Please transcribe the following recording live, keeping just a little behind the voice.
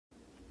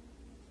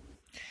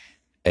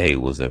Hey,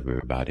 what's up,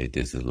 everybody?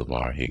 This is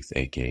Lamar Hicks,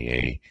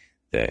 aka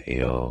the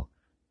L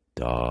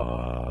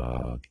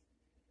Dog.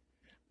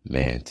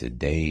 Man,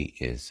 today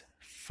is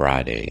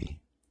Friday,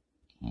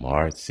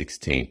 March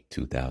 16th,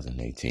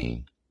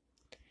 2018.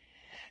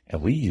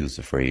 And we use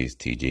the phrase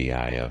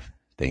TGIF,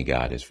 thank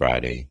God it's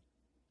Friday.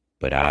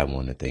 But I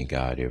want to thank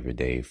God every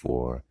day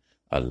for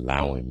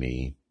allowing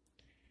me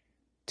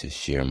to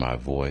share my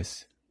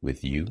voice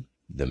with you,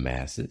 the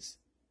masses.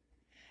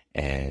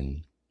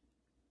 And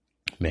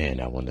man,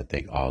 I want to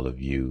thank all of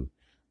you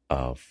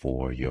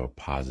for your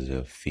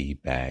positive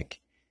feedback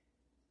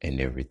and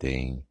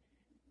everything.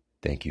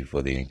 Thank you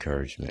for the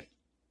encouragement.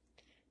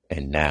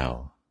 And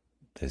now,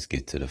 let's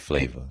get to the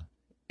flavor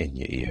in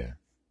your ear.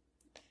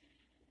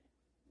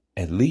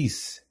 At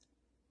least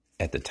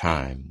at the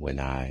time when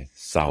I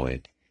saw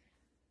it,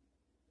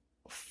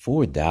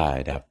 4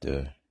 died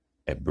after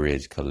a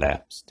bridge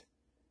collapsed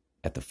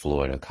at the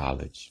Florida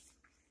College.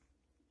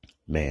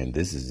 Man,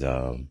 this is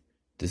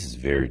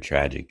very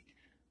tragic.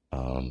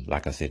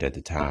 Like I said at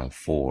the time,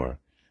 4.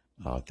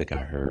 I think I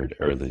heard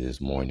earlier this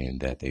morning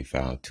that they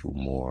found 2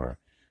 more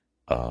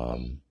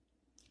um,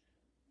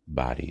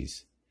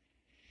 bodies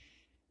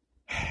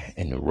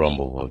in the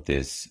rumble of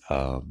this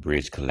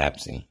bridge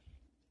collapsing.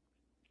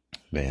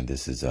 Man,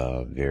 this is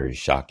very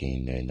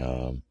shocking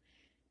and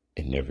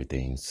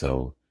everything.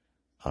 So,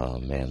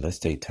 man, let's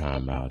take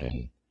time out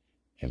and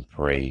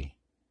pray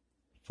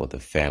for the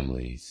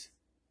families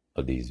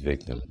of these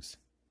victims.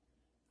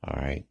 All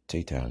right,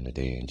 take time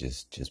today and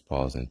just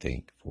pause and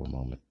think for a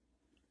moment.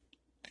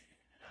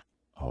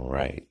 All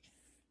right,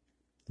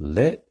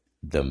 let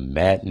the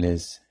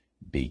madness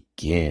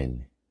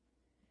begin.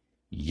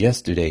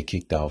 Yesterday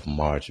kicked off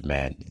March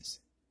Madness.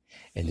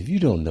 And if you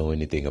don't know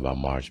anything about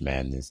March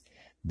Madness,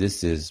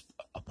 this is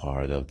a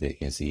part of the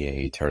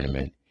NCAA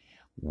tournament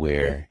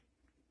where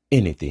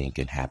anything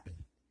can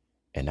happen.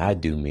 And I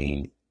do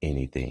mean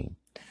anything.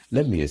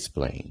 Let me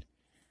explain.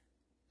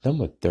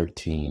 Number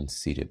 13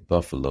 seeded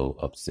Buffalo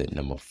upset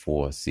number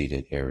 4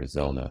 seeded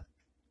Arizona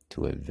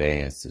to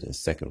advance to the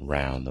second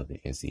round of the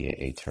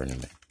NCAA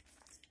tournament.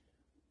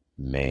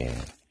 Man,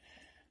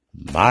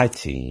 my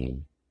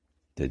team,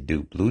 the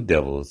Duke Blue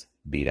Devils,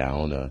 beat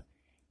Iona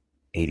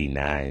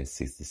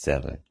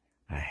 89-67.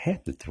 I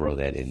had to throw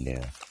that in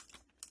there.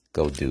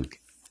 Go Duke.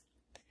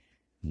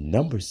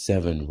 Number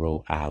 7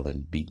 Rhode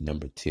Island beat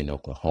number 10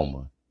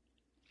 Oklahoma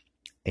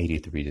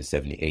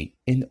 83-78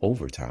 in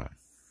overtime.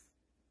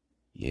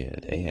 Yeah,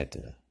 they had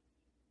to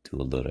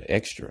do a little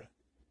extra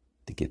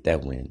to get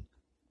that win.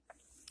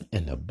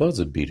 And the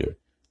buzzer beater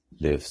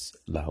lifts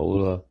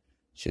Loyola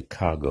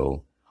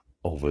Chicago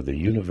over the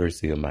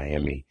University of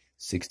Miami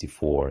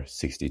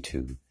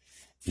 64-62.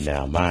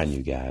 Now, mind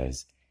you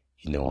guys,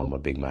 you know I'm a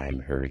big Miami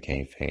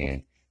Hurricane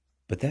fan,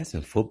 but that's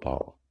in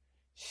football.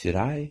 Should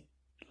I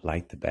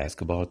like the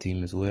basketball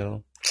team as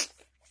well?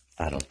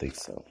 I don't think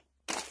so.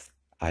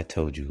 I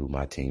told you who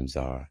my teams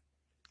are: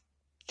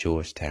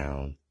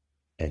 Georgetown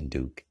and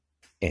Duke,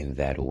 in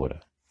that order.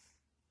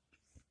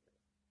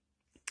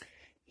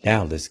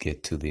 Now let's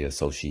get to the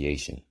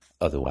association,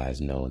 otherwise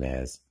known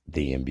as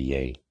the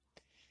NBA.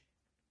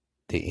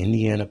 The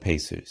Indiana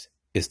Pacers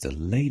is the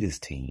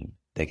latest team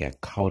that got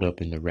caught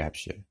up in the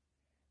rapture,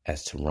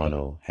 as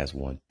Toronto has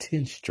won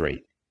 10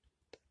 straight,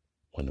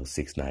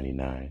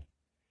 106-99.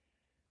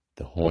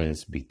 The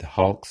Hornets beat the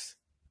Hawks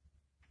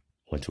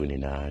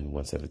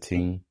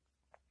 129-117.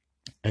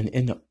 And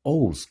in the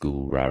old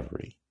school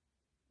rivalry,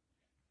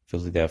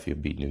 Philadelphia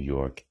beat New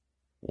York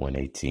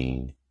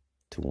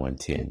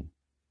 118-110.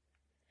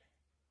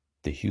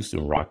 The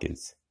Houston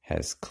Rockets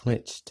has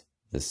clinched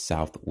the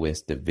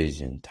Southwest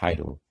Division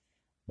title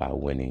by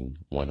winning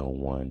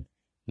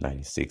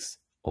 101-96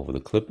 over the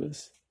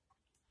Clippers.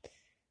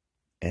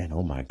 And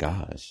oh my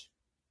gosh,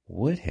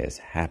 what has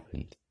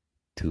happened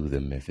to the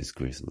Memphis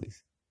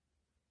Grizzlies?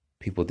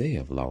 People, they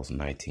have lost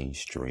 19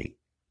 straight.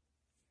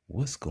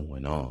 What's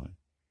going on?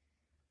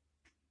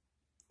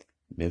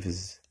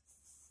 Memphis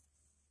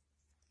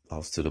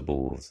lost to the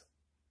Bulls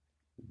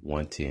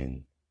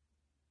 110-111.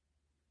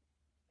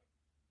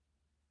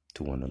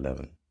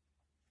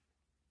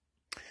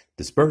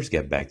 The Spurs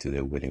got back to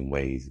their winning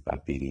ways by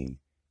beating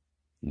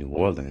New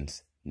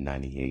Orleans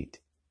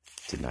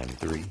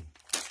 98-93.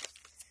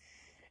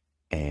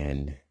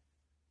 And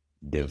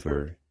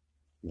Denver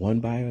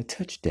won by a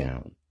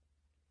touchdown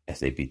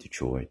as they beat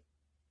Detroit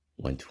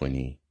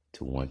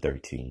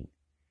 120-113.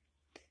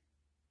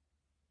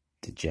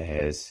 The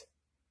Jazz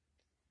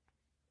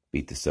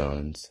beat the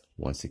Suns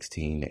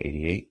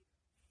 116-88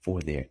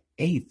 for their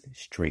 8th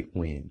straight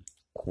win.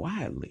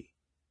 Quietly,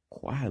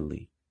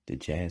 the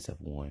Jazz have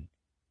won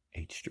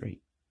 8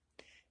 straight.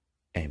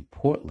 And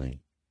Portland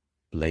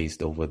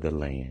blazed over the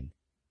land,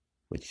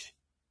 which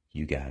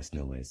you guys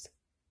know as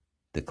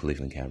the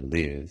Cleveland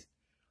Cavaliers,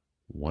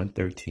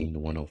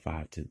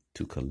 113-105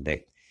 to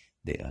collect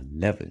their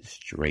 11th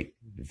straight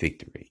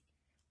victory.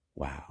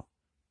 Wow.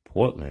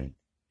 Portland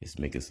is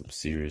making some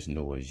serious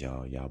noise,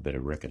 y'all. Y'all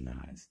better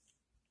recognize.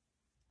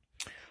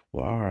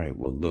 Well, all right.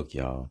 Well, look,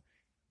 y'all,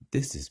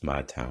 this is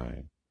my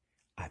time.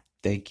 I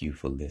thank you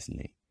for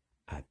listening.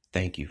 I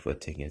thank you for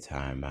taking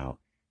time out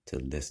to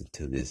listen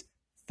to this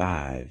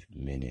 5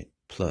 minute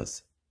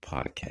plus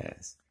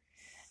podcast.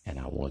 And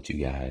I want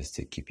you guys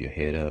to keep your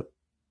head up,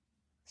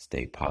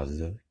 stay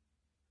positive,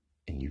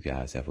 and you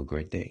guys have a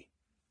great day.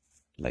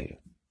 Later.